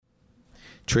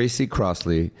Tracy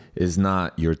Crossley is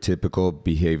not your typical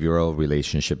behavioral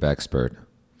relationship expert.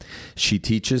 She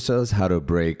teaches us how to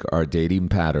break our dating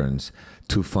patterns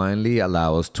to finally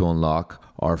allow us to unlock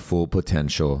our full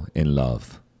potential in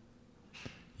love.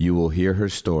 You will hear her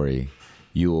story.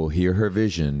 You will hear her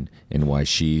vision and why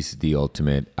she's the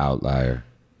ultimate outlier.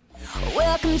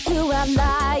 Welcome to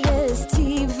Outliers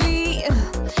TV.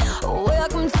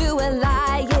 Welcome to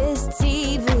Outliers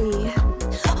TV.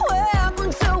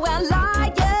 Welcome to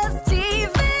Outliers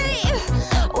TV.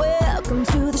 Welcome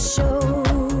to the show.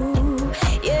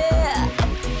 Yeah.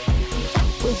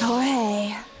 With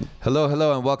Jorge.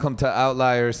 Hello, and welcome to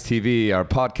Outliers TV, our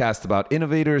podcast about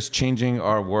innovators changing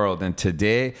our world. And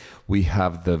today we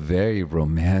have the very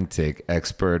romantic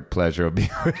expert pleasure of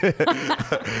being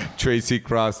with Tracy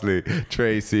Crossley.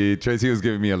 Tracy was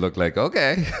giving me a look like,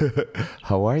 okay,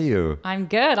 how are you? I'm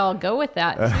good. I'll go with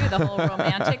that too. The whole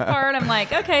romantic part. I'm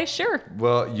like, okay, sure.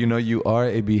 Well, you are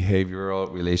a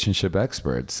behavioral relationship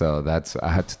expert, so I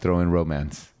had to throw in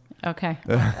romance. Okay.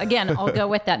 Well, again, I'll go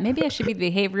with that. Maybe I should be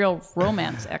the behavioral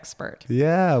romance expert.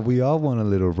 Yeah, we all want a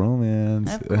little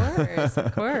romance.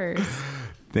 Of course.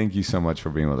 Thank you so much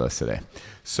for being with us today.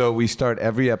 So we start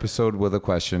every episode with a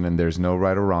question, and there's no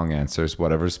right or wrong answers,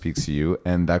 whatever speaks to you.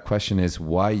 And that question is,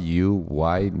 why you?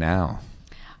 Why now?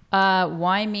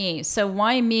 Why me? So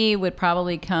why me would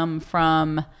probably come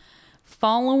from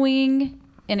following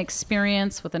an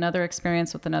experience with another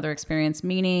experience with another experience,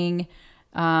 meaning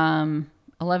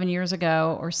 11 years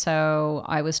ago or so,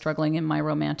 I was struggling in my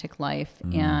romantic life,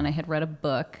 and I had read a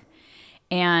book,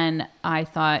 and I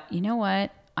thought, you know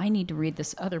what? I need to read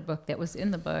this other book that was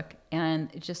in the book. And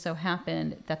it just so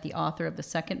happened that the author of the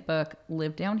second book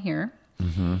lived down here.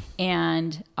 Mm-hmm.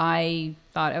 And I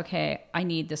thought, okay, I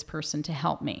need this person to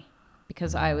help me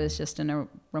because I was just in a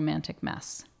romantic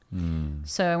mess.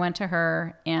 So I went to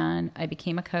her and I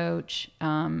became a coach.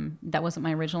 That wasn't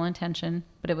my original intention,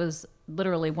 but it was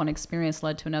literally one experience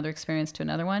led to another experience to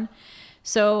another one.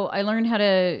 So I learned how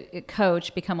to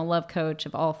coach, become a love coach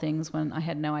of all things when I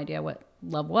had no idea what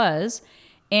love was.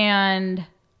 And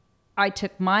I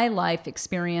took my life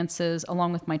experiences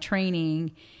along with my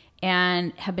training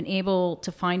and have been able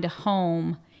to find a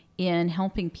home in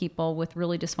helping people with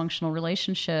really dysfunctional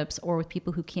relationships or with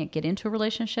people who can't get into a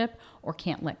relationship or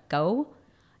can't let go.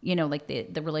 Like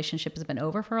the relationship has been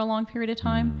over for a long period of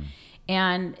time.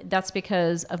 And that's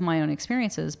because of my own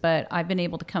experiences. But I've been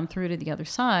able to come through to the other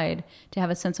side, to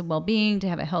have a sense of well-being, to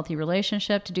have a healthy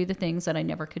relationship, to do the things that I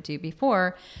never could do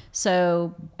before.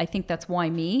 So I think that's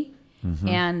why me. Mm-hmm.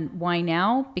 And why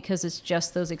now? Because it's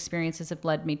just those experiences have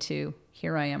led me to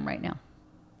here I am right now.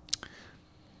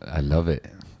 I love it.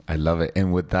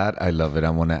 And with that, I love it. I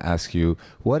want to ask you,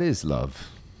 what is love?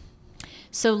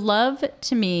 So love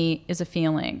to me is a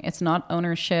feeling. It's not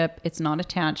ownership. It's not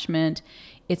attachment.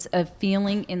 It's a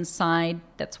feeling inside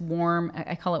that's warm.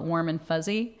 I call it warm and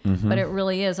fuzzy, but it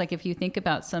really is. Like if you think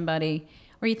about somebody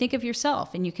or you think of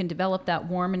yourself and you can develop that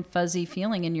warm and fuzzy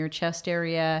feeling in your chest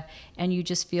area and you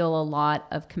just feel a lot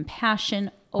of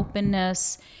compassion,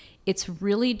 openness. It's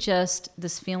really just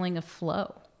this feeling of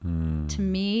flow. To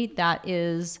me, that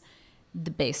is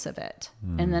the base of it.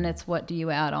 And then it's what do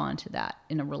you add on to that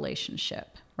in a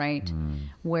relationship, right?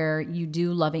 Where you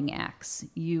do loving acts.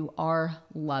 You are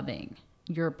loving.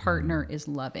 Your partner is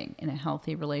loving in a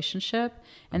healthy relationship,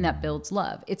 and that builds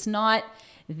love. It's not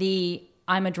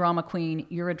I'm a drama queen,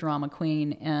 you're a drama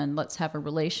queen, and let's have a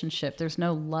relationship. There's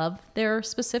no love there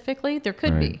specifically. There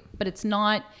could be, but it's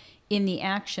not in the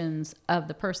actions of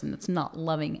the person. That's not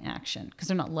loving action because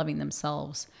they're not loving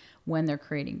themselves when they're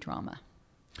creating drama.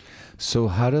 So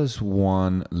how does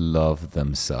one love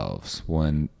themselves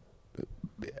when,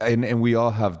 and we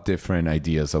all have different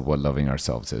ideas of what loving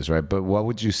ourselves is, right? But what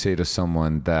would you say to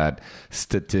someone that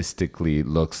statistically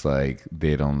looks like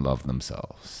they don't love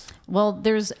themselves? Well,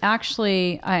 there's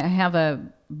actually, I have a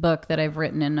book that I've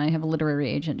written and I have a literary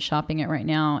agent shopping it right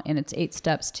now, and it's 8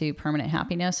 steps to permanent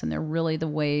happiness, and they're really the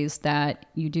ways that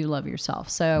you do love yourself.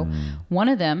 So one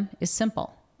of them is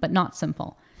simple, but not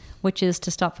simple, which is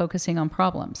to stop focusing on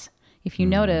problems. If you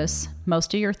notice,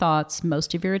 most of your thoughts,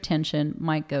 most of your attention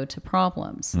might go to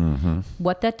problems.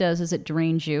 What that does is it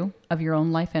drains you of your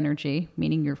own life energy,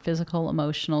 meaning your physical,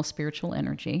 emotional, spiritual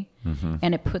energy,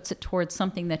 and it puts it towards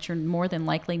something that you're more than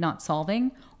likely not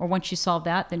solving, or once you solve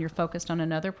that, then you're focused on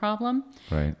another problem.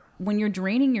 Right. When you're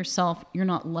draining yourself, you're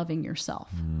not loving yourself.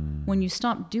 When you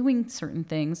stop doing certain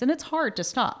things, and it's hard to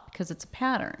stop because it's a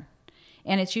pattern,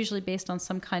 and it's usually based on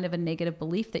some kind of a negative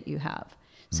belief that you have.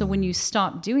 So when you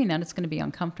stop doing that, it's going to be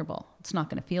uncomfortable. It's not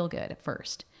going to feel good at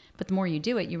first. But the more you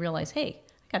do it, you realize, hey,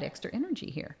 I got extra energy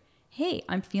here. Hey,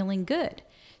 I'm feeling good.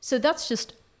 So that's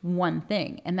just one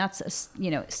thing. And that's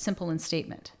simple in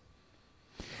statement.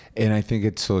 And I think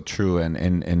it's so true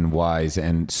and wise,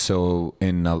 and so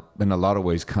in a lot of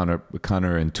ways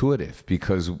counterintuitive,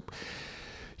 because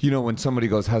when somebody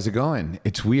goes, "How's it going?"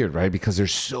 It's weird, right? Because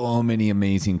there's so many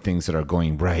amazing things that are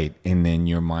going right, and then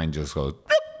your mind just goes,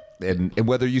 and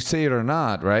whether you say it or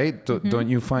not, right? Don't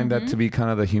you find that to be kind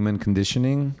of the human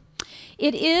conditioning?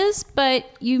 It is, but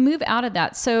you move out of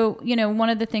that. So, one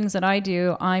of the things that I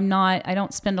do, I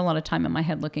don't spend a lot of time in my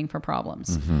head looking for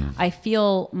problems. I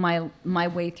feel my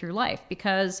way through life,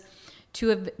 because to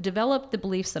have developed the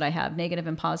beliefs that I have, negative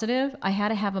and positive, I had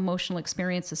to have emotional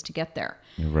experiences to get there.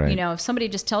 Right. If somebody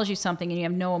just tells you something and you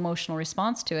have no emotional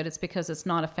response to it, it's because it's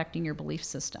not affecting your belief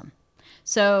system.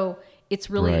 So it's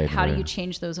really how do you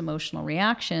change those emotional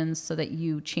reactions so that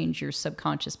you change your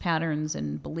subconscious patterns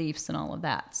and beliefs and all of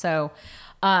that. So,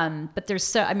 but there's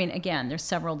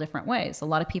several different ways. A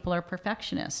lot of people are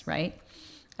perfectionists, right?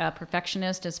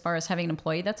 Perfectionist as far as having an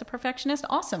employee that's a perfectionist,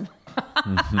 awesome.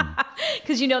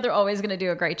 Because they're always going to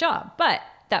do a great job. But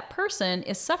that person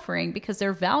is suffering because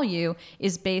their value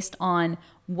is based on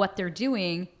what they're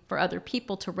doing for other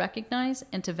people to recognize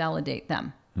and to validate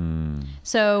them.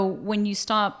 So when you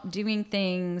stop doing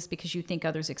things because you think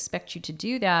others expect you to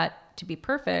do that to be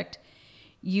perfect,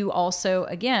 you also,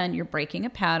 again, you're breaking a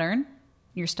pattern.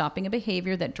 You're stopping a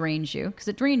behavior that drains you, because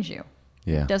it drains you.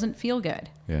 Yeah. It doesn't feel good.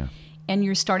 Yeah. And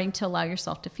you're starting to allow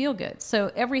yourself to feel good.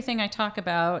 So everything I talk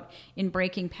about in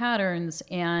breaking patterns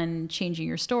and changing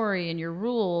your story and your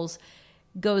rules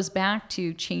goes back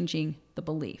to changing the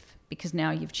belief, because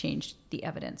now you've changed the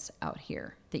evidence out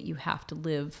here that you have to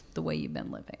live the way you've been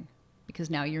living, because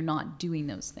now you're not doing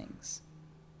those things.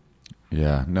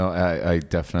 Yeah, no, I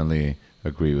definitely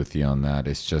agree with you on that.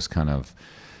 It's just kind of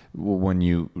when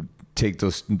you take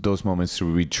those moments to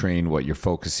retrain what you're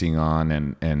focusing on,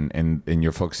 and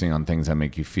you're focusing on things that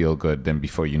make you feel good, then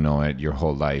before you know it, your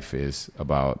whole life is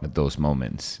about those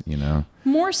moments,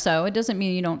 More so. It doesn't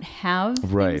mean you don't have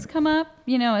things come up.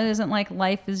 It isn't like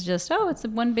life is just, it's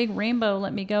one big rainbow,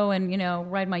 let me go and,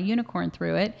 ride my unicorn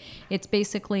through it. It's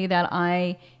basically that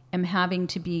I am having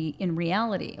to be in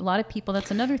reality. A lot of people, that's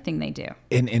another thing they do.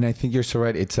 And I think you're so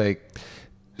right. It's like,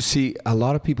 see, a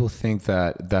lot of people think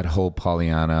that whole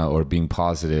Pollyanna or being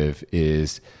positive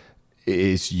is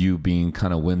you being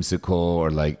kind of whimsical or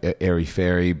like airy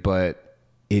fairy, but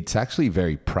it's actually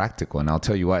very practical. And I'll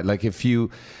tell you why. Like if you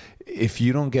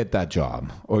don't get that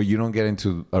job, or you don't get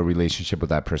into a relationship with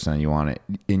that person and you want it,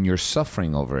 and you're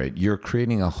suffering over it, you're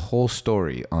creating a whole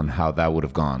story on how that would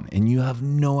have gone, and you have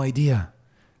no idea.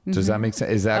 Does that make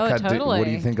sense? Is that totally, what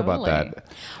do you think about that?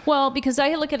 Well, because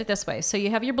I look at it this way. So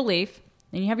you have your belief,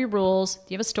 then you have your rules,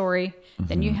 you have a story,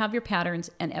 then you have your patterns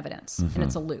and evidence, and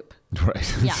it's a loop.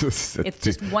 Right. Yeah. It's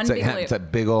just one big loop. It's a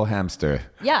big old hamster.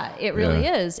 Yeah, it really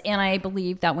is. And I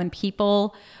believe that when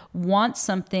people want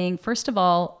something, first of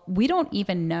all, we don't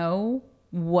even know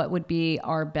what would be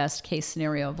our best case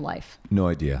scenario of life. No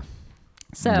idea.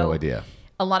 No idea.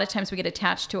 A lot of times we get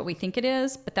attached to what we think it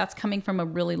is, but that's coming from a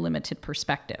really limited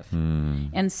perspective.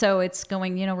 And so it's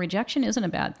going, rejection isn't a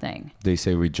bad thing. They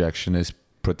say rejection is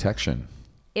protection.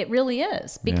 It really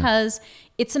is, because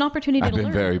it's an opportunity to learn.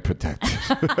 I've been very protected.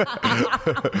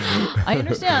 I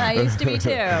understand. I used to be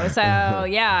too. So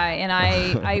yeah. And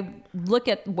I look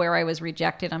at where I was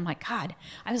rejected. I'm like, God,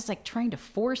 I was like trying to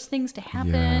force things to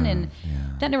happen. And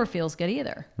that never feels good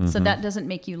either. So that doesn't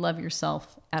make you love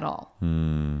yourself at all.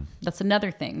 That's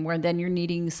another thing where then you're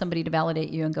needing somebody to validate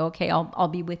you and go, okay, I'll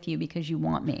be with you because you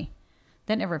want me.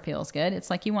 That never feels good. It's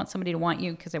like you want somebody to want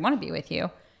you because they want to be with you.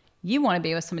 You want to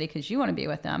be with somebody because you want to be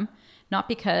with them, not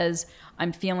because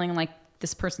I'm feeling like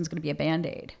this person's going to be a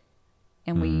Band-Aid.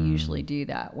 And we usually do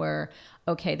that where,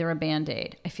 okay, they're a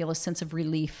Band-Aid. I feel a sense of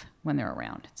relief when they're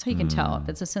around. So you can tell if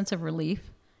it's a sense of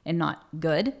relief and not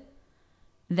good,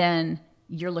 then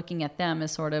you're looking at them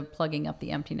as sort of plugging up the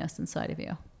emptiness inside of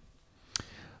you.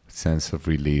 Sense of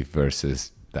relief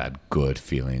versus that good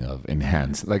feeling of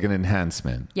like an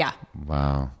enhancement. Yeah.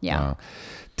 Wow. Yeah. Wow.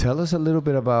 Tell us a little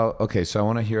bit about, so I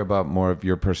want to hear about more of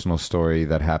your personal story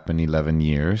that happened 11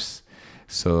 years.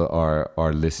 So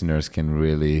our listeners can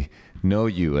really know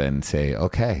you and say,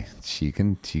 okay, she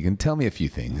can tell me a few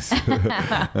things.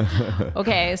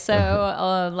 Okay.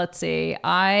 So let's see.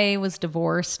 I was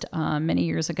divorced many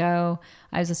years ago.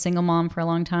 I was a single mom for a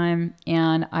long time,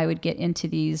 and I would get into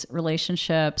these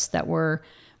relationships that were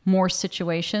more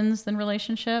situations than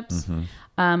relationships.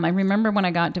 I remember when I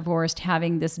got divorced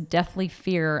having this deathly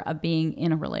fear of being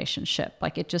in a relationship.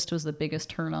 Like it just was the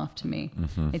biggest turnoff to me.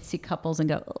 I'd see couples and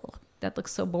go, oh, that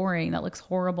looks so boring. That looks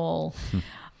horrible.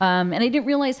 And I didn't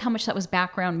realize how much that was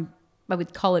background. I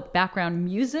would call it background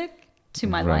music to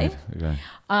my Right, life.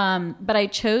 right. But I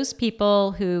chose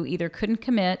people who either couldn't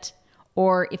commit,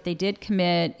 or if they did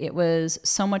commit, it was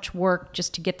so much work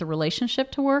just to get the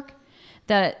relationship to work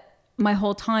that my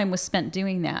whole time was spent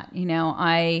doing that. You know,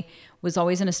 I was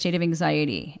always in a state of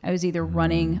anxiety. I was either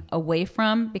running away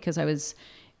from because I was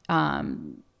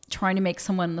trying to make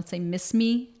someone, let's say, miss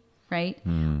me, right?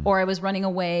 Or I was running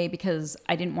away because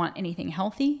I didn't want anything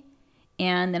healthy.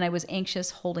 And then I was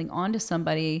anxious holding on to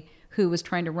somebody who was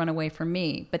trying to run away from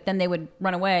me. But then they would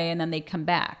run away and then they'd come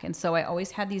back. And so I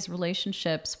always had these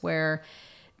relationships where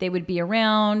they would be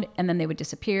around and then they would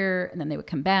disappear and then they would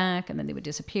come back and then they would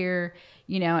disappear,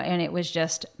 you know, and it was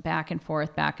just back and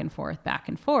forth, back and forth, back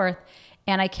and forth.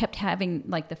 And I kept having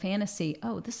like the fantasy,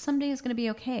 oh, this someday is going to be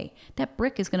okay. That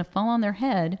brick is going to fall on their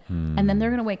head and then they're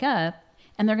going to wake up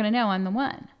and they're going to know I'm the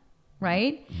one,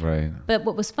 right? Right. But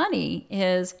what was funny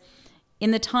is in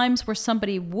the times where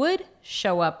somebody would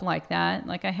show up like that,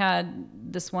 like I had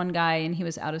this one guy and he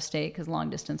was out of state because long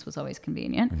distance was always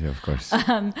convenient. Yeah, of course.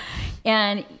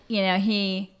 And, you know,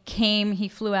 he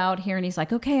flew out here and he's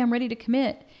like, okay, I'm ready to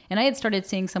commit. And I had started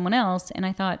seeing someone else and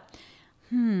I thought,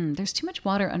 there's too much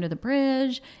water under the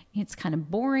bridge. It's kind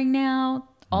of boring now.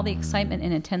 All the excitement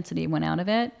and intensity went out of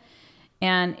it.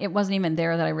 And it wasn't even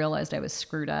there that I realized I was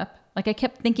screwed up. Like I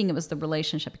kept thinking it was the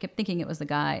relationship. I kept thinking it was the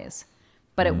guys.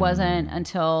 But it wasn't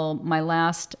until my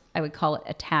last, I would call it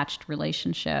attached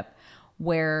relationship,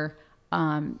 where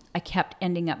I kept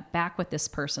ending up back with this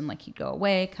person. Like he'd go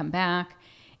away, come back.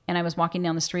 And I was walking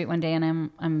down the street one day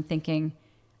and I'm thinking,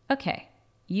 okay,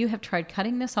 you have tried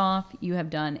cutting this off. You have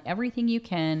done everything you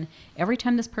can. Every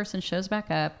time this person shows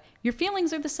back up, your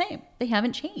feelings are the same. They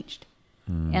haven't changed.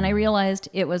 And I realized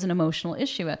it was an emotional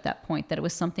issue at that point, that it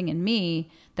was something in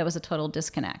me that was a total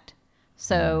disconnect.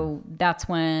 So that's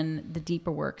when the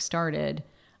deeper work started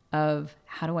of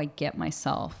how do I get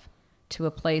myself to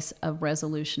a place of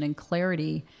resolution and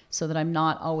clarity so that I'm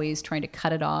not always trying to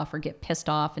cut it off or get pissed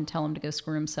off and tell him to go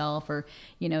screw himself or,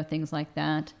 you know, things like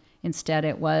that. Instead,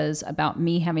 it was about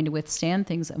me having to withstand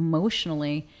things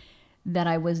emotionally that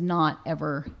I was not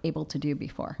ever able to do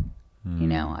before. You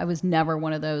know, I was never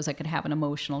one of those that could have an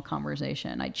emotional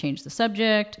conversation. I'd change the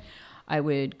subject. I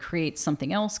would create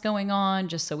something else going on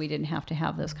just so we didn't have to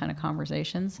have those kind of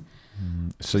conversations.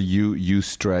 So you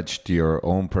stretched your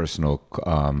own personal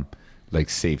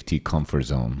like safety comfort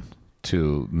zone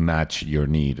to match your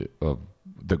need of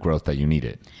the growth that you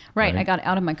needed. Right. I got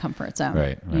out of my comfort zone.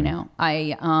 Right. You know,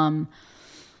 I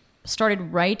started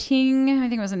writing, I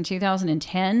think it was in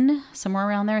 2010, somewhere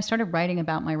around there. I started writing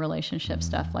about my relationship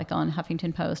stuff, like on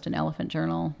Huffington Post and Elephant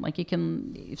Journal. Like you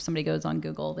can, if somebody goes on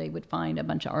Google, they would find a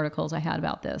bunch of articles I had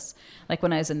about this, like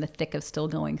when I was in the thick of still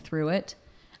going through it.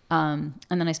 And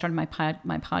then I started my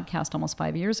podcast almost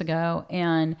 5 years ago.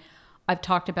 And I've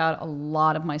talked about a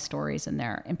lot of my stories in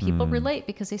there. And people relate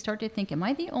because they start to think, am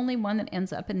I the only one that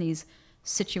ends up in these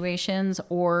situations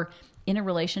or in a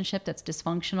relationship that's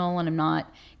dysfunctional and I'm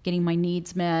not getting my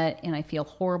needs met and I feel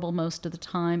horrible most of the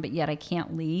time, but yet I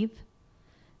can't leave?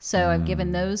 So I've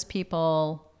given those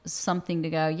people something to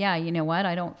go, yeah, you know what?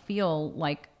 I don't feel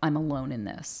like I'm alone in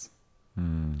this.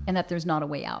 And that there's not a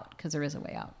way out, because there is a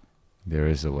way out. There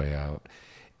is a way out.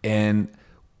 And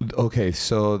okay,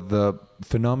 so the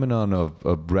phenomenon of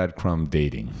breadcrumb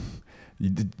dating,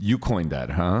 you coined that,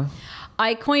 huh?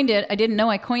 I coined it. I didn't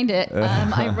know I coined it.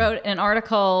 I wrote an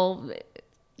article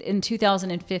in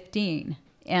 2015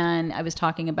 and I was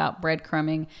talking about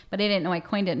breadcrumbing, but I didn't know I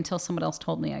coined it until someone else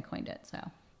told me I coined it. So,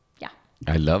 yeah.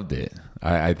 I loved it.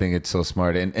 I think it's so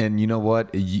smart. And you know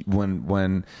what?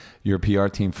 When your PR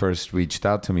team first reached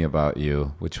out to me about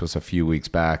you, which was a few weeks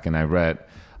back, and I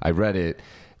read it,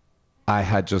 I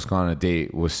had just gone on a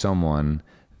date with someone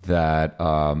that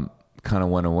kind of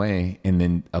went away and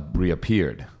then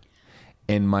reappeared.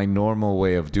 And my normal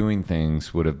way of doing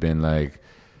things would have been like,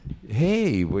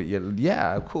 hey, well,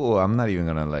 yeah, cool. I'm not even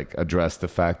going to like address the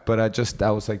fact, but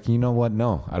I was like, you know what?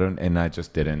 No, I don't. And I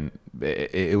just didn't.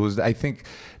 It was, I think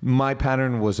my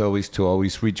pattern was always to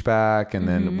reach back and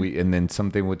then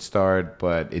something would start,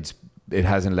 but it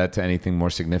hasn't led to anything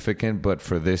more significant. But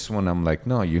for this one, I'm like,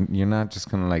 no, you're not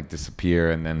just going to like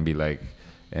disappear and then be like,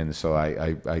 and so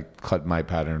I cut my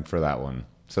pattern for that one.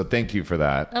 So thank you for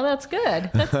that. Oh, that's good.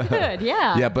 That's good.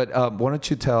 Yeah. Yeah, but why don't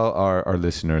you tell our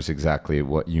listeners exactly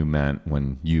what you meant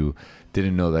when you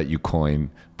didn't know that you coined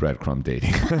breadcrumb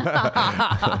dating?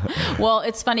 Well,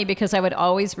 it's funny because I would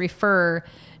always refer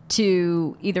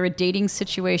to either a dating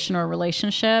situation or a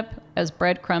relationship as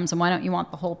breadcrumbs. And why don't you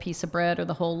want the whole piece of bread or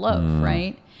the whole loaf,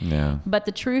 right? Yeah. But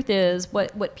the truth is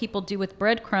what people do with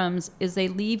breadcrumbs is they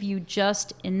leave you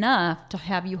just enough to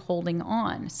have you holding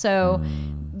on. So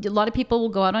a lot of people will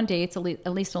go out on dates,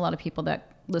 at least a lot of people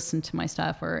that listen to my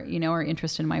stuff or, are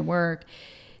interested in my work.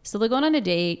 So they'll go on a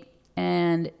date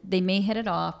and they may hit it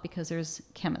off because there's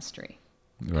chemistry.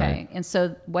 Okay. Right. And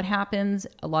so what happens,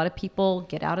 a lot of people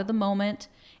get out of the moment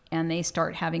and they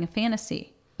start having a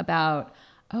fantasy about,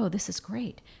 oh, this is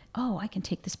great. Oh, I can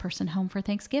take this person home for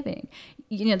Thanksgiving.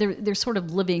 They're sort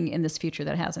of living in this future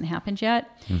that hasn't happened yet.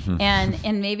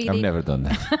 And maybe I've never done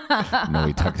that. No,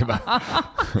 we talked about.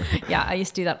 Yeah, I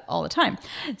used to do that all the time.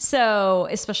 So,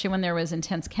 especially when there was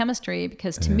intense chemistry,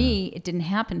 because to me, it didn't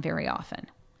happen very often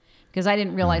because I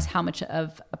didn't realize how much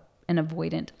of an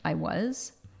avoidant I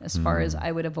was as far as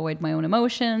I would avoid my own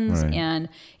emotions. Right. And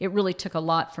it really took a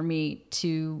lot for me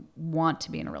to want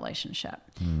to be in a relationship.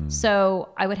 So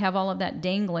I would have all of that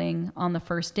dangling on the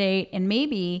first date, and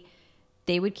maybe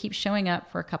they would keep showing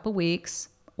up for a couple weeks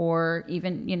or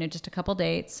even, just a couple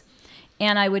dates.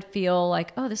 And I would feel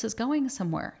like, oh, this is going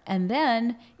somewhere. And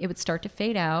then it would start to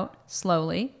fade out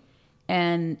slowly.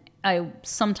 And I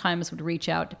sometimes would reach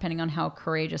out, depending on how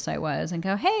courageous I was, and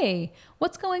go, hey,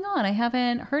 what's going on? I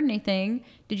haven't heard anything.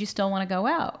 Did you still want to go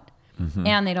out?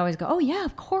 And they'd always go, oh, yeah,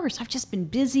 of course. I've just been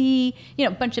busy, a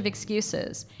bunch of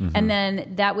excuses. And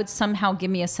then that would somehow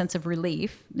give me a sense of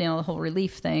relief, the whole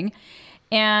relief thing.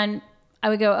 And I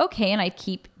would go, okay, and I'd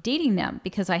keep dating them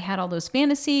because I had all those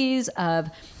fantasies of,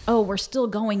 oh, we're still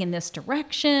going in this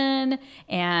direction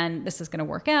and this is going to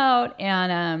work out.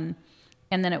 And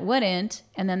then it wouldn't.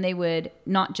 And then they would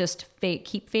not just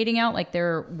keep fading out, like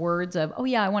their words of, oh,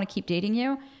 yeah, I want to keep dating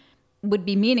you, would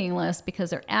be meaningless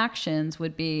because their actions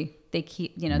would be, they'd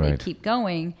keep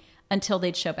going until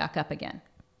they'd show back up again.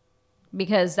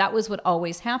 Because that was what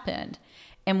always happened.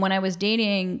 And when I was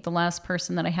dating the last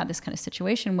person that I had this kind of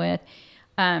situation with,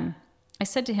 I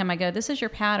said to him, I go, this is your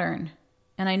pattern.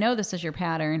 And I know this is your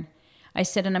pattern. I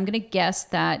said, and I'm going to guess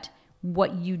that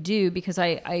what you do, because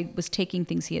I was taking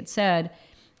things he had said,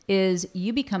 is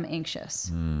you become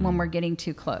anxious when we're getting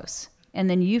too close. And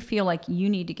then you feel like you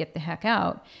need to get the heck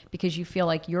out because you feel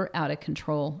like you're out of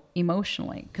control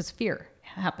emotionally because fear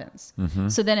happens.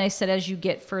 So then I said, as you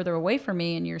get further away from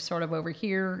me and you're sort of over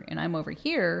here and I'm over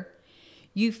here,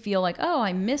 you feel like, oh,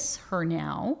 I miss her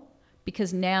now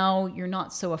because now you're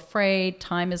not so afraid.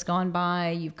 Time has gone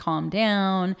by. You've calmed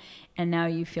down. And now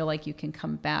you feel like you can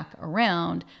come back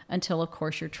around until, of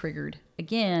course, you're triggered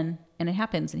again. And it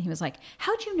happens. And he was like,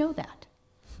 how'd you know that?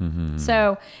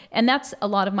 So, and that's a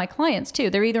lot of my clients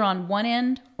too. They're either on one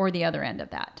end or the other end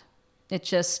of that. It's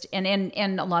just, and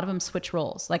a lot of them switch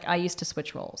roles. Like I used to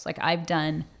switch roles. Like I've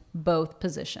done both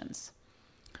positions.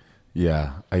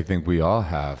 Yeah, I think we all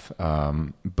have.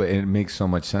 But it makes so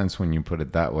much sense when you put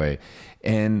it that way.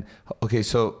 And okay,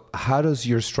 so how does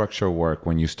your structure work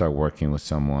when you start working with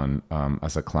someone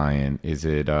as a client? Is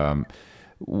it,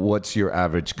 what's your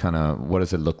average what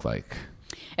does it look like?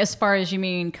 As far as you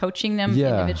mean coaching them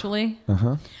individually?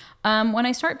 When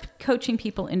I start coaching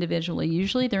people individually,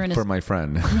 usually they're in For my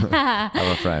friend. I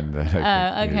have a friend.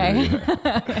 That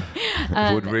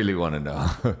Okay. would really want to know.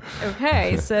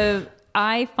 Okay. So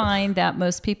I find that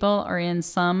most people are in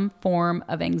some form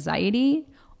of anxiety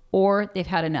or they've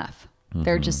had enough.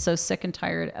 They're just so sick and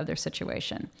tired of their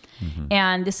situation.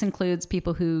 And this includes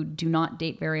people who do not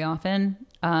date very often,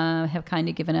 have kind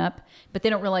of given up, but they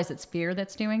don't realize it's fear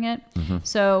that's doing it.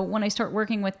 So when I start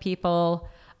working with people,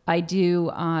 I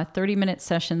do 30-minute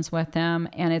sessions with them,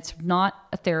 and it's not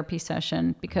a therapy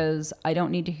session because I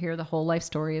don't need to hear the whole life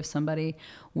story of somebody.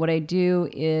 What I do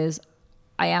is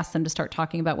I ask them to start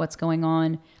talking about what's going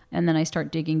on, and then I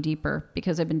start digging deeper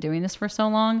because I've been doing this for so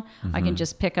long. I can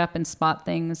just pick up and spot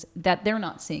things that they're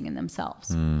not seeing in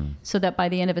themselves. So that by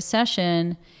the end of a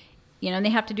session, and they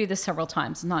have to do this several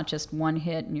times. It's not just one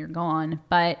hit and you're gone,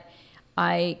 but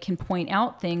I can point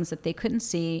out things that they couldn't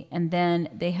see, and then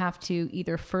they have to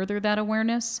either further that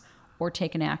awareness or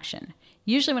take an action.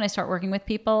 Usually when I start working with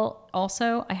people,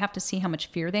 also, I have to see how much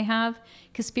fear they have,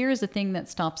 because fear is the thing that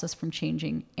stops us from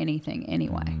changing anything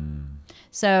anyway.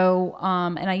 So,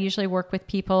 and I usually work with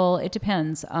people, it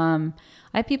depends. I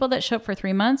have people that show up for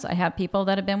 3 months. I have people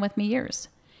that have been with me years,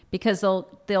 because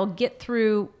they'll get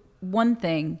through one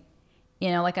thing.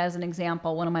 Like as an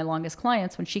example, one of my longest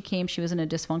clients, when she came, she was in a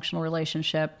dysfunctional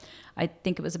relationship. I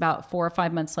think it was about 4 or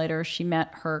 5 months later, she met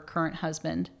her current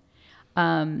husband.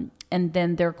 And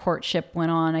then their courtship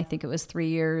went on, I think it was 3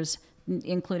 years,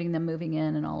 including them moving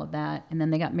in and all of that. And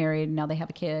then they got married and now they have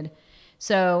a kid.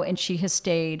 So, and she has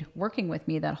stayed working with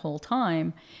me that whole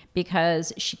time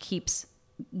because she keeps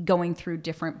going through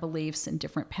different beliefs and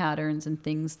different patterns and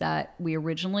things that we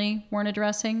originally weren't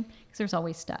addressing, because there's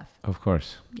always stuff. Of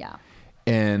course. Yeah.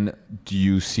 And do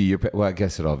you see your, well, I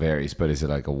guess it all varies, but is it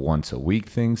like a once a week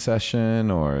thing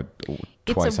session or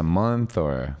twice a month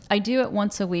or? I do it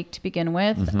once a week to begin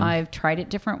with. I've tried it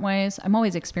different ways. I'm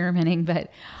always experimenting, but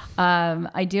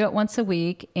I do it once a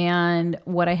week. And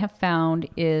what I have found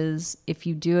is if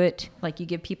you do it, like you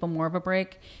give people more of a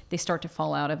break, they start to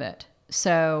fall out of it.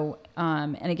 So,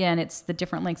 and again, it's the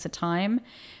different lengths of time.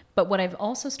 But what I've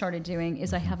also started doing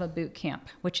is I have a boot camp,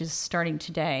 which is starting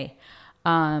today.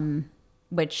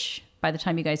 Which by the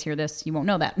time you guys hear this, you won't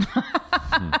know that.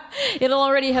 It'll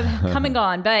already have come and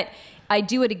gone, but I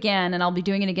do it again and I'll be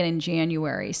doing it again in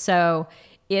January. So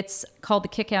it's called the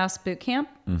Kick-Ass Boot Camp.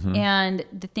 And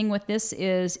the thing with this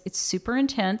is it's super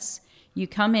intense. You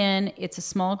come in, it's a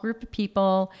small group of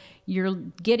people. You're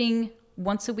getting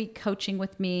once a week coaching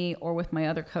with me or with my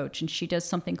other coach. And she does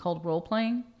something called role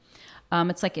playing.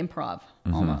 It's like improv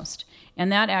almost.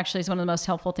 And that actually is one of the most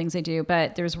helpful things I do.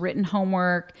 But there's written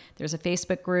homework. There's a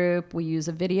Facebook group. We use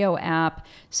a video app.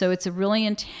 So it's a really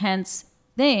intense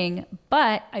thing.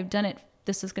 But I've done it.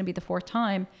 This is going to be the 4th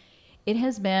time. It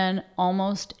has been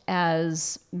almost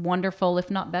as wonderful,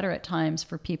 if not better at times,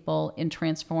 for people in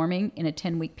transforming in a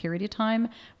 10-week period of time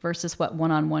versus what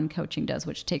one-on-one coaching does,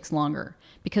 which takes longer.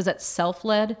 Because that's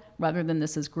self-led rather than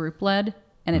this is group-led.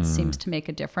 And it seems to make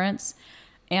a difference.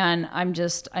 And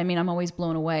I'm always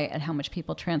blown away at how much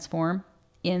people transform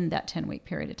in that 10-week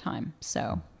period of time.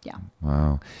 So, yeah.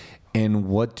 Wow. And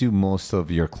what do most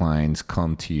of your clients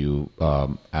come to you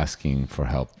asking for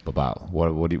help about?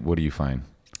 What do you find?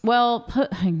 Well,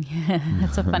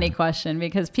 that's a funny question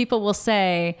because people will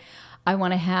say, I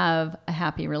want to have a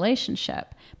happy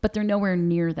relationship, but they're nowhere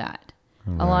near that.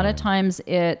 Right. A lot of times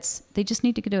they just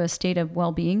need to get to a state of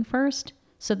well-being first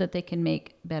so that they can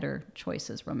make better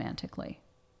choices romantically.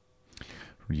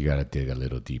 You got to dig a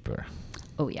little deeper.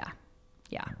 Oh, yeah.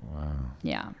 Yeah. Wow.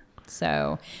 Yeah.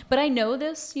 So, but I know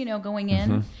this, going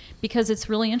in because it's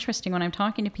really interesting when I'm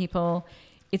talking to people,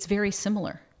 it's very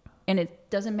similar. And it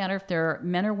doesn't matter if they're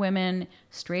men or women,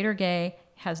 straight or gay,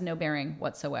 has no bearing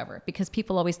whatsoever. Because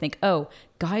people always think, oh,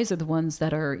 guys are the ones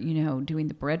that are, doing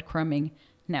the breadcrumbing.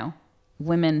 No,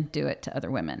 women do it to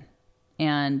other women.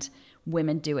 And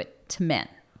women do it to men.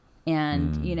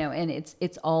 And, and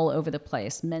it's all over the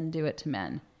place. Men do it to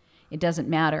men. It doesn't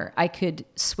matter. I could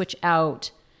switch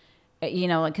out,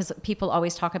 because people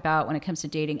always talk about when it comes to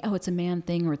dating, oh, it's a man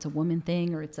thing or it's a woman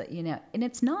thing or it's a, and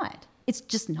it's not. It's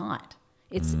just not.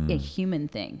 It's a human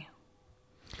thing.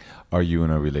 Are you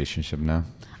in a relationship now?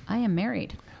 I am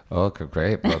married. Oh, okay,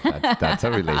 great. Well, that's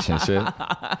a relationship.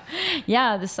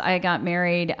 Yeah, I got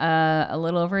married a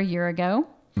little over a year ago.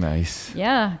 Nice.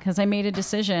 Yeah, because I made a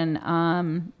decision,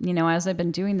 as I've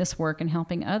been doing this work and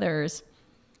helping others,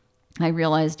 I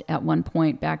realized at one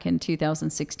point back in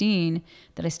 2016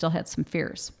 that I still had some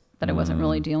fears that I wasn't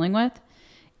really dealing with.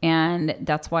 And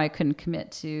that's why I couldn't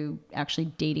commit to actually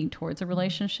dating towards a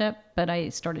relationship. But I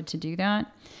started to do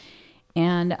that.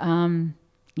 And and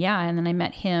then I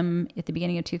met him at the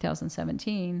beginning of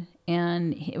 2017.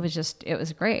 And it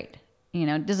was great.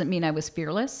 It doesn't mean I was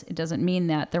fearless. It doesn't mean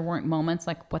that there weren't moments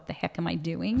like, what the heck am I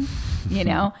doing?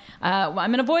 I'm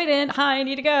an avoidant. Hi, I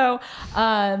need to go.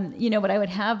 But I would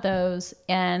have those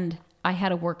and I had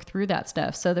to work through that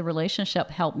stuff. So the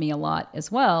relationship helped me a lot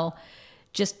as well,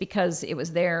 just because it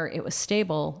was there, it was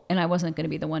stable, and I wasn't going to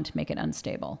be the one to make it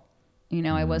unstable.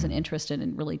 I wasn't interested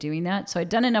in really doing that. So I'd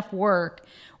done enough work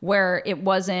where it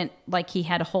wasn't like he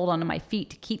had to hold onto my feet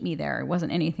to keep me there. It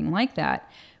wasn't anything like that.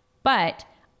 But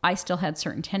I still had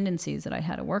certain tendencies that I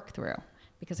had to work through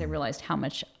because I realized how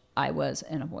much I was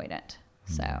an avoidant.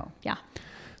 So, yeah.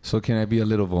 So can I be a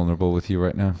little vulnerable with you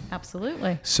right now?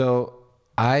 Absolutely. So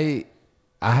I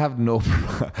have and I'm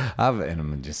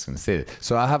just going to say it.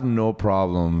 So I have no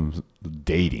problem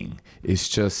dating. It's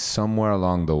just somewhere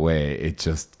along the way, it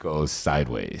just goes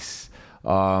sideways.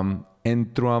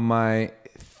 And throughout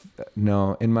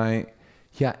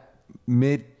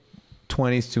mid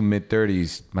 20s to mid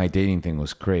 30s, my dating thing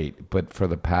was great. But for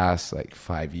the past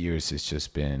 5 years, it's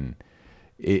just been,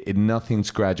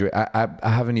 nothing's graduated. I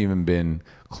haven't even been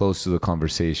close to the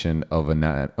conversation of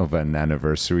an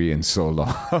anniversary in so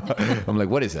long. I'm like,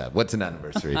 what is that? What's an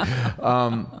anniversary? But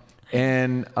I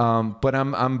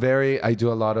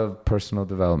do a lot of personal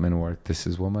development work. This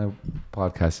is what my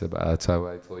podcast is about. That's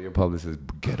why I told your publicist,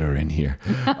 get her in here.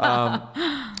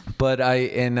 But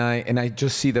I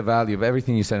just see the value of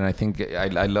everything you said, and I think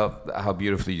I love how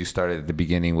beautifully you started at the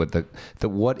beginning with the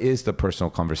what is the personal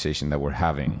conversation that we're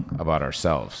having about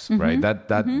ourselves, right?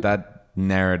 That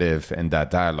narrative and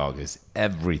that dialogue is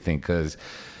everything, because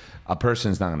a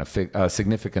person's not going to fix, a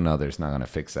significant other is not going to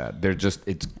fix that.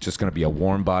 It's just going to be a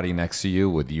warm body next to you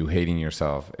with you hating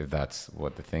yourself, if that's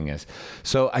what the thing is.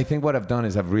 So I think what I've done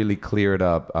is I've really cleared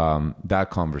up that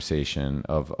conversation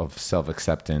of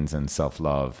self-acceptance and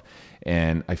self-love.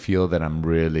 And I feel that I'm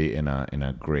really in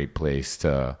a great place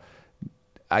to,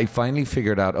 I finally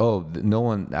figured out,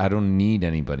 I don't need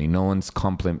anybody. No one's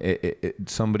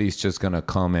somebody's just going to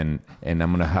come and I'm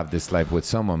going to have this life with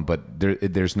someone, but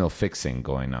there's no fixing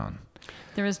going on.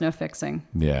 There is no fixing.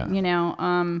 Yeah. You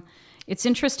know, it's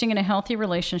interesting in a healthy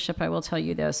relationship. I will tell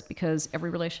you this, because every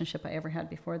relationship I ever had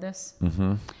before this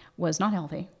was not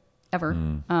healthy ever.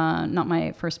 Not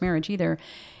my first marriage either.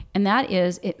 And that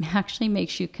is, it actually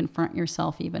makes you confront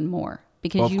yourself even more,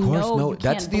 because you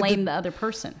can't blame the other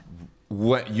person.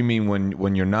 What you mean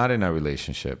when you're not in a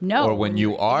relationship? No, or when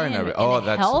you are in a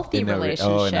healthy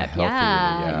relationship.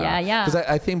 Yeah. Because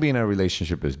I think being in a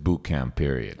relationship is boot camp,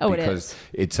 period. Oh, because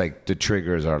it's like the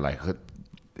triggers are like,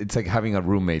 it's like having a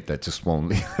roommate that just won't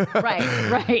leave.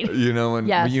 Right. You know,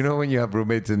 when you have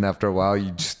roommates and after a while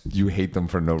you hate them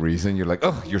for no reason. You're like,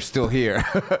 oh, you're still here.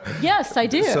 Yes, I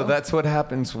do. So that's what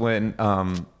happens when.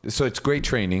 So it's great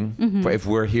training if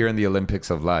we're here in the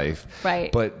Olympics of life.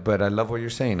 Right. But I love what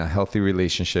you're saying. A healthy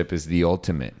relationship is the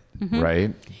ultimate,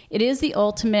 right? It is the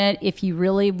ultimate if you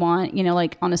really want, you know,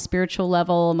 like on a spiritual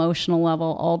level, emotional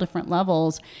level, all different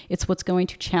levels. It's what's going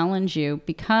to challenge you,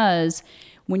 because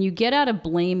when you get out of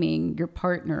blaming your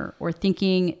partner or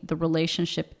thinking the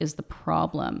relationship is the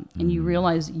problem and you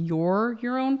realize you're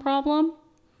your own problem,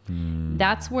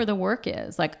 that's where the work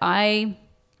is. Like, I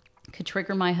could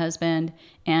trigger my husband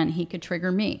and he could trigger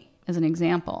me, as an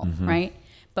example, right?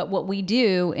 But what we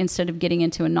do, instead of getting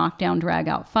into a knockdown, drag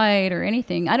out fight or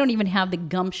anything, I don't even have the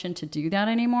gumption to do that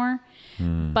anymore.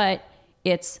 But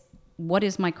it's, what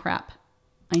is my crap?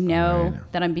 I know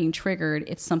that I'm being triggered.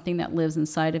 It's something that lives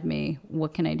inside of me.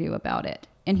 What can I do about it?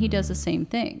 And he does the same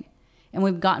thing. And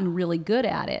we've gotten really good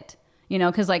at it, you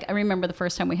know, because like I remember the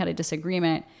first time we had a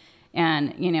disagreement,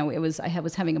 and, you know, I was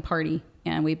having a party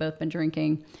and we'd both been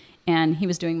drinking, and he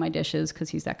was doing my dishes because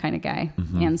he's that kind of guy.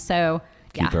 And so,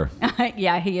 keeper.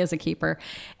 Yeah, he is a keeper.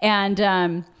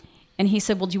 And he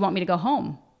said, well, do you want me to go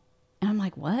home? And I'm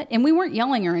like, what? And we weren't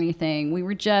yelling or anything. We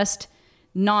were just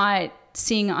not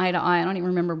seeing eye to eye. I don't even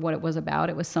remember what it was about.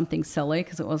 It was something silly,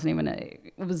 because it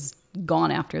was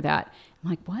gone after that. I'm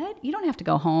like, what? You don't have to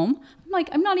go home. I'm like,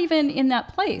 I'm not even in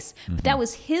that place. But that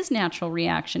was his natural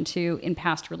reaction to, in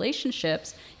past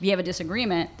relationships, if you have a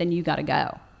disagreement, then you got to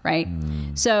go, right?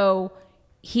 So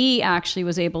he actually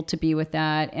was able to be with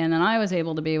that, and then I was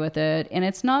able to be with it. And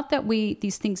it's not that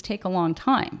these things take a long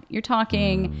time. You're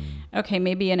talking, okay,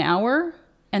 maybe an hour,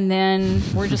 and then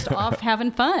we're just off having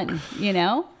fun, you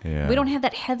know? Yeah. We don't have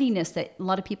that heaviness that a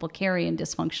lot of people carry in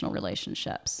dysfunctional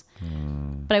relationships.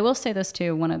 But I will say this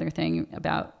too, one other thing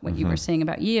about what you were saying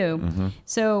about you.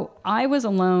 So I was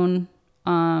alone,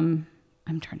 I'm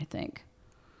trying to think,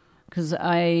 because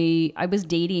I was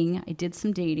dating. I did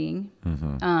some dating.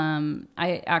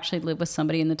 I actually lived with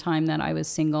somebody in the time that I was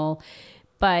single,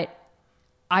 but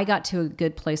I got to a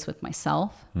good place with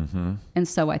myself. And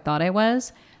so I thought I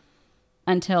was,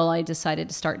 until I decided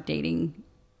to start dating.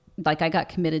 Like, I got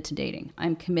committed to dating.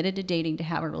 I'm committed to dating to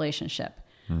have a relationship.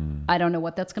 I don't know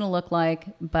what that's going to look like,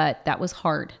 but that was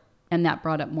hard. And that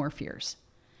brought up more fears,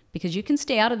 because you can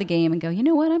stay out of the game and go, you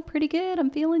know what? I'm pretty good. I'm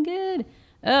feeling good.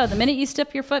 Oh, the minute you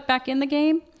step your foot back in the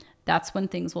game, that's when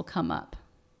things will come up.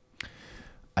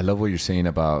 I love what you're saying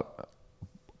about,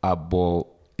 well,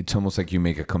 it's almost like you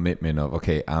make a commitment of,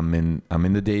 okay, I'm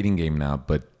in the dating game now,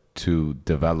 but to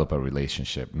develop a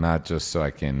relationship, not just so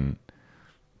I can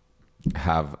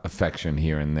have affection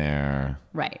here and there.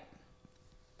 Right.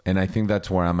 And I think that's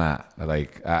where I'm at.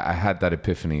 Like, I had that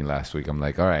epiphany last week. I'm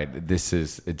like, all right,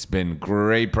 it's been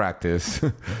great practice.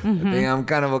 I think I'm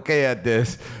kind of okay at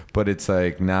this, but it's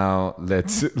like, now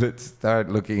let's start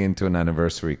looking into an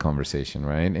anniversary conversation,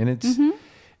 right? And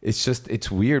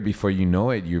it's weird. Before you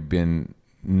know it, you've been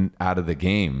out of the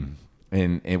game.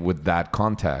 And with that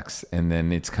context, and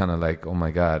then it's kind of like, oh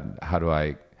my God,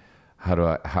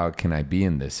 how can I be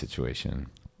in this situation?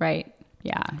 Right.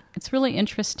 Yeah. It's really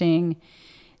interesting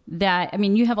that, I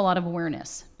mean, you have a lot of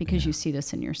awareness because you see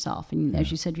this in yourself. And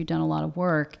as you said, you've done a lot of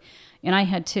work, and I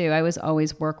had too. I was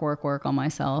always work on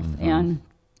myself, and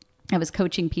I was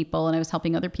coaching people and I was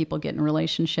helping other people get in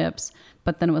relationships.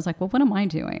 But then it was like, well, what am I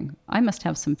doing? I must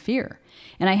have some fear.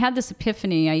 And I had this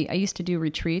epiphany. I used to do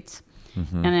retreats.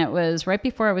 And it was right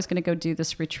before I was going to go do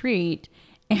this retreat.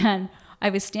 And I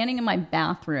was standing in my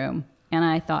bathroom and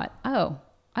I thought, oh,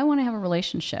 I want to have a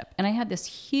relationship. And I had this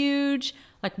huge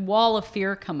like wall of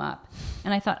fear come up.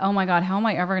 And I thought, oh my God, how am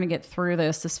I ever going to get through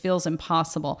this? This feels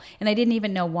impossible. And I didn't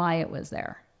even know why it was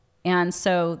there. And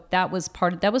so that was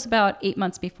about 8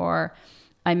 months before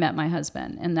I met my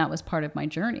husband. And that was part of my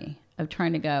journey of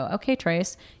trying to go, okay,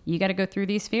 Trace, you got to go through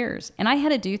these fears. And I had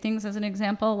to do things as an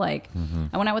example. Like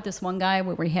I went out with this one guy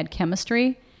where we had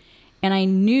chemistry, and I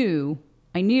knew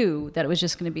that it was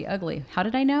just going to be ugly. How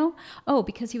did I know? Oh,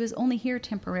 because he was only here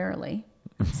temporarily.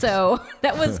 So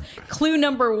that was clue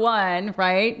number one,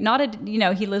 right?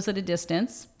 He lives at a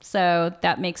distance. So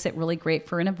that makes it really great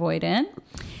for an avoidant.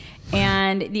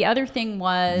 And the other thing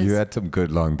was... You had some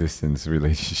good long distance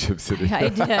relationships. I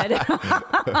did.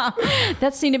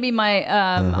 That seemed to be my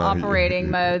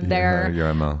operating mode there.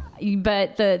 Your MO.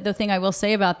 But the thing I will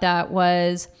say about that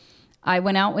was I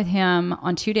went out with him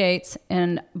on 2 dates.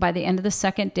 And by the end of the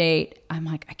second date, I'm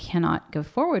like, I cannot go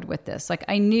forward with this. Like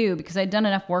I knew, because I'd done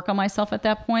enough work on myself at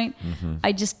that point.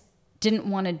 I just didn't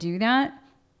want to do that.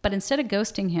 But instead of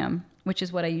ghosting him, which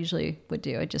is what I usually would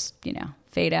do, I just,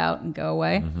 fade out and go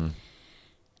away.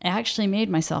 I actually made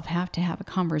myself have to have a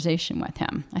conversation with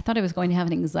him. I thought I was going to have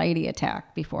an anxiety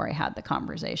attack before I had the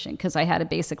conversation, because I had to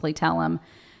basically tell him,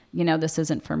 this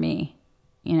isn't for me.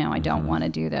 I don't want to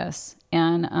do this.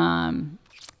 And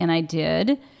I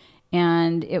did.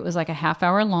 And it was like a half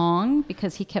hour long,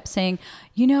 because he kept saying,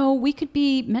 we could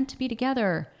be meant to be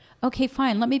together. Okay,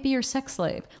 fine. Let me be your sex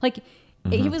slave. Like,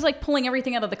 he was like pulling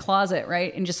everything out of the closet,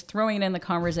 right? And just throwing it in the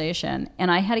conversation. And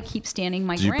I had to keep standing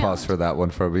my ground. Did you pause for that one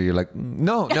for a bit? You're like,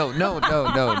 no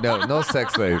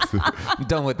sex slaves. I'm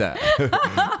done with that.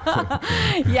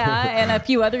 Yeah. And a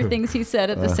few other things he said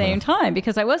at the same time,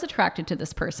 because I was attracted to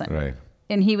this person. Right.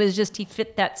 And he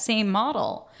fit that same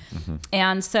model.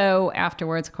 And so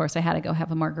afterwards, of course, I had to go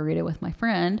have a margarita with my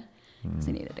friend, because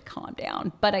I needed to calm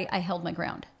down. But I held my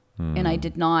ground. And I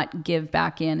did not give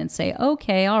back in and say,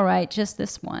 okay, all right, just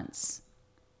this once.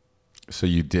 So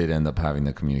you did end up having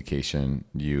the communication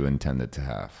you intended to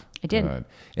have. I did. Right.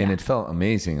 And it felt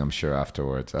amazing, I'm sure,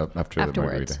 afterwards. After the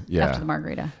margarita. Yeah. After the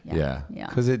margarita. Yeah.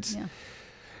 Because it's...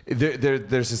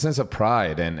 There's a sense of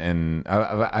pride, and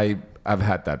I've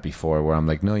had that before, where I'm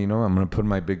like, no, I'm going to put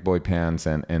my big boy pants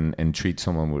and treat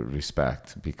someone with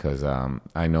respect, because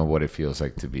I know what it feels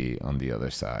like to be on the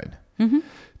other side.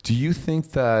 Do you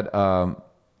think that,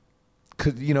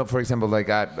 cause for example, like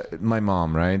my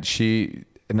mom, right?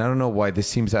 And I don't know why this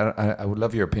seems, I would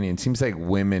love your opinion. It seems like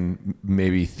women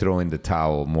maybe throw in the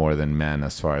towel more than men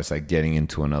as far as like getting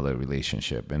into another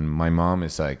relationship. And my mom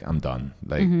is like, I'm done.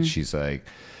 Like, she's like,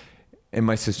 and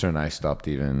my sister and I stopped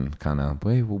even kind of,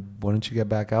 wait, well, why don't you get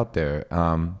back out there?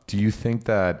 Do you think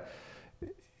that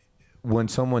when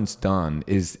someone's done,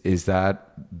 is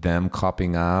that them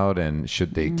copping out, and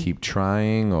should they keep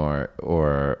trying,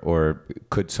 or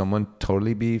could someone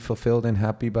totally be fulfilled and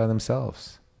happy by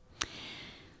themselves?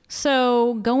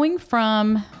 So going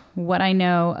from what I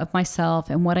know of myself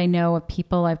and what I know of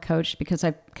people I've coached, because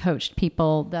I've coached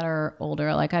people that are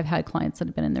older, like I've had clients that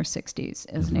have been in their 60s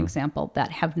as an example,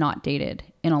 that have not dated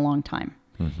in a long time.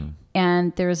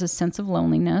 And there's a sense of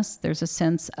loneliness. There's a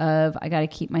sense of, I got to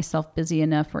keep myself busy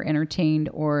enough or entertained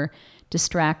or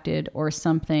distracted or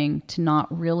something to not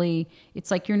really,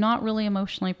 it's like you're not really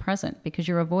emotionally present, because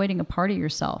you're avoiding a part of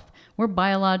yourself. We're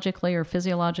biologically or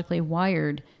physiologically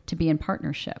wired to be in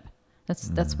partnership.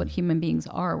 That's what human beings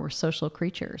are. We're social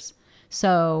creatures.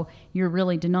 So you're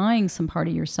really denying some part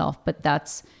of yourself, but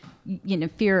that's,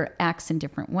 fear acts in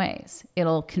different ways.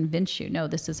 It'll convince you, no,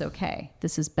 this is okay.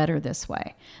 This is better this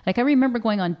way. Like I remember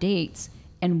going on dates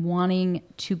and wanting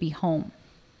to be home,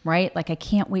 right? Like I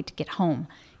can't wait to get home.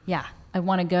 Yeah, I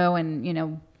want to go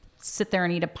and, sit there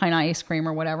and eat a pint of ice cream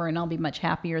or whatever, and I'll be much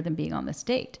happier than being on this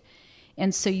date.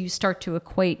 And so you start to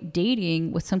equate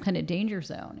dating with some kind of danger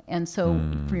zone. And so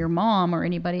for your mom or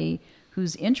anybody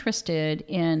who's interested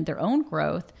in their own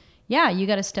growth, yeah, you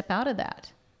got to step out of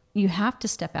that. You have to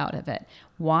step out of it.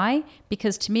 Why?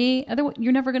 Because to me, otherwise,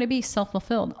 you're never going to be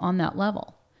self-fulfilled on that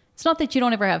level. It's not that you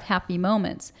don't ever have happy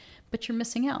moments, but you're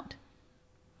missing out.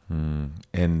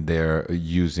 And they're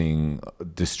using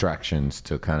distractions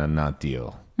to kind of not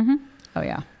deal. Oh,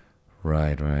 yeah.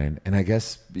 Right. And I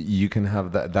guess you can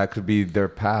have that could be their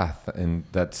path, and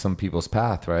that's some people's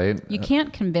path, right? You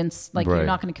can't convince, you're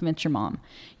not going to convince your mom.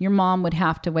 Your mom would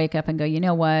have to wake up and go, you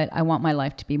know what? I want my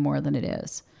life to be more than it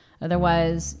is.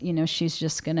 Otherwise, she's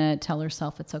just going to tell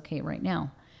herself it's okay right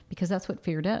now, because that's what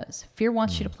fear does. Fear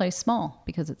wants you to play small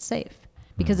because it's safe,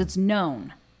 because it's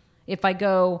known. If I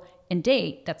go and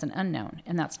date, that's an unknown,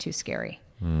 and that's too scary.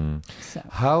 So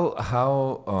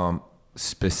how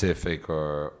specific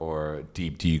or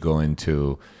deep do you go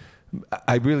into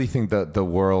I really think that the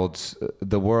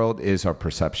world is our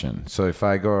perception. So if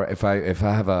I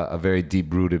have a very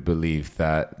deep rooted belief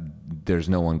that there's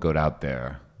no one good out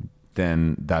there,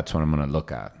 then that's what I'm going to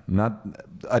look at. Not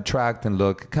attract and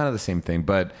look, kind of the same thing.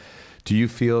 But do you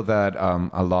feel that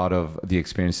a lot of the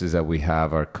experiences that we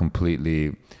have are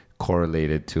completely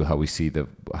correlated to how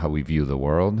we view the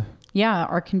world? Yeah,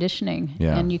 our conditioning.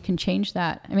 Yeah. And you can change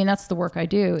that. I mean, that's the work I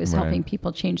do, is helping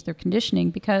people change their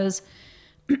conditioning, because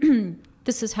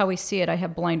this is how we see it. I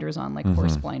have blinders on, like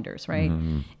horse blinders, right?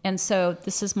 And so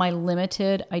this is my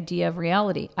limited idea of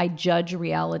reality. I judge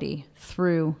reality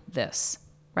through this,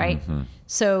 right?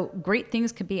 So great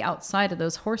things could be outside of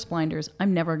those horse blinders.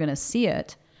 I'm never going to see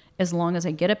it as long as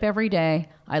I get up every day.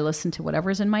 I listen to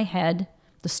whatever's in my head,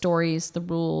 the stories, the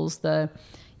rules, the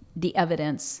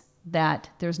evidence that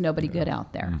there's nobody good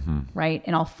out there, right?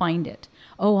 And I'll find it.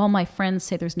 Oh, all my friends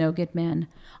say there's no good men.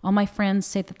 All my friends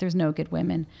say that there's no good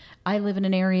women. I live in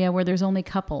an area where there's only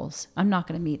couples. I'm not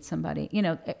going to meet somebody. You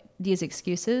know, these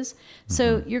excuses.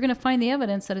 So you're going to find the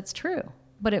evidence that it's true,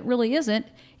 but it really isn't.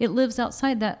 It lives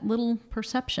outside that little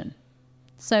perception.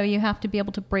 So you have to be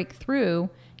able to break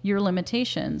through your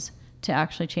limitations to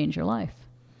actually change your life.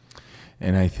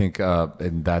 And I think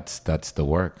and that's the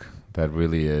work. That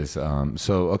really is.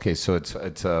 So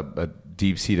it's a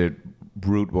deep-seated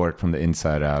root work from the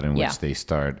inside out, in which they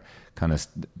start kind of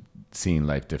seeing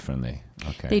life differently.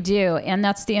 Okay. They do. And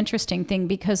that's the interesting thing,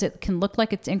 because it can look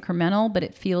like it's incremental, but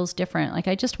it feels different. Like,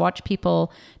 I just watch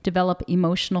people develop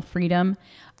emotional freedom,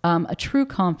 a true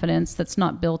confidence that's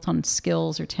not built on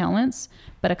skills or talents,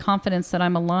 but a confidence that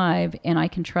I'm alive and I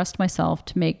can trust myself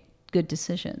to make good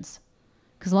decisions.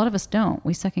 Because a lot of us don't.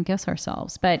 We second guess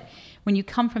ourselves. But when you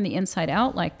come from the inside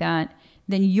out like that,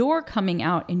 then you're coming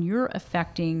out and you're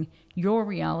affecting your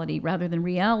reality rather than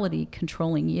reality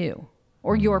controlling you,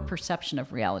 or your perception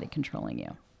of reality controlling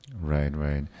you. Right.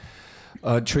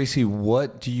 Tracy,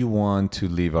 what do you want to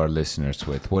leave our listeners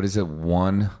with? What is it,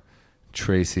 one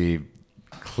Tracy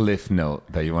cliff note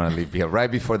that you want to leave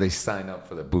right before they sign up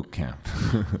for the boot camp?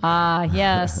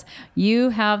 Yes. You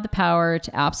have the power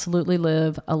to absolutely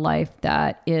live a life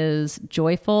that is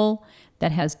joyful,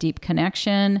 that has deep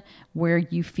connection, where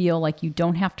you feel like you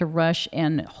don't have to rush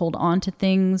and hold on to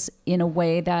things in a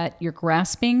way that you're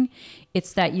grasping.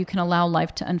 It's that you can allow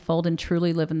life to unfold and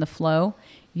truly live in the flow.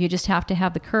 You just have to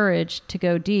have the courage to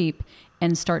go deep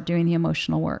and start doing the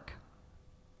emotional work.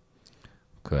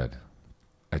 Good.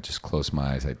 I just closed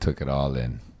my eyes. I took it all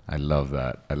in. I love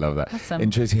that. Awesome.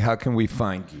 And Tracy, how can we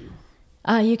find you?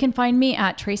 You can find me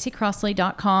at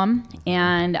tracycrossley.com,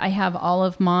 and I have all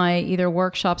of my either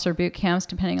workshops or boot camps,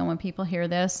 depending on when people hear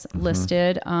this,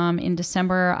 listed. In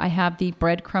December, I have the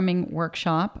breadcrumbing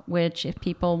workshop, which if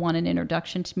people want an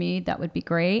introduction to me, that would be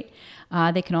great.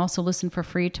 They can also listen for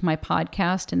free to my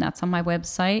podcast, and that's on my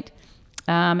website.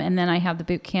 And then I have the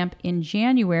boot camp in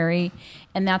January,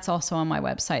 and that's also on my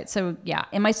website. So yeah,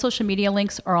 and my social media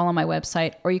links are all on my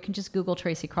website, or you can just Google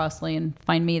Tracy Crossley and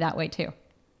find me that way too.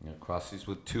 Yeah, Crossley's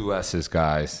with 2 S's,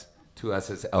 guys. 2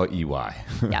 S's, L-E-Y.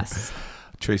 Yes.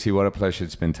 Tracy, what a pleasure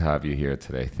it's been to have you here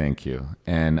today. Thank you.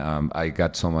 And I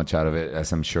got so much out of it,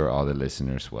 as I'm sure all the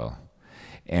listeners will.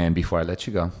 And before I let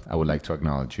you go, I would like to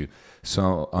acknowledge you.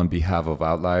 So on behalf of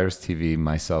Outliers TV,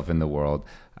 myself, and the world,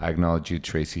 I acknowledge you,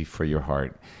 Tracy, for your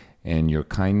heart and your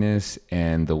kindness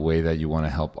and the way that you want to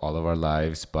help all of our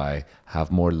lives by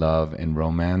have more love and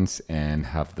romance and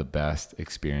have the best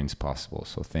experience possible.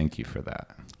 So thank you for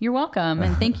that. You're welcome.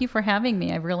 And thank you for having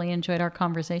me. I really enjoyed our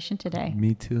conversation today.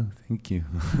 Me too. Thank you.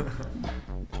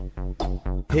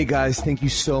 Hey guys, thank you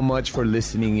so much for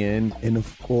listening in. And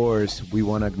of course, we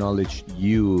want to acknowledge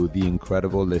you, the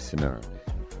incredible listener.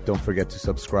 Don't forget to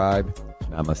subscribe.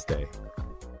 Namaste.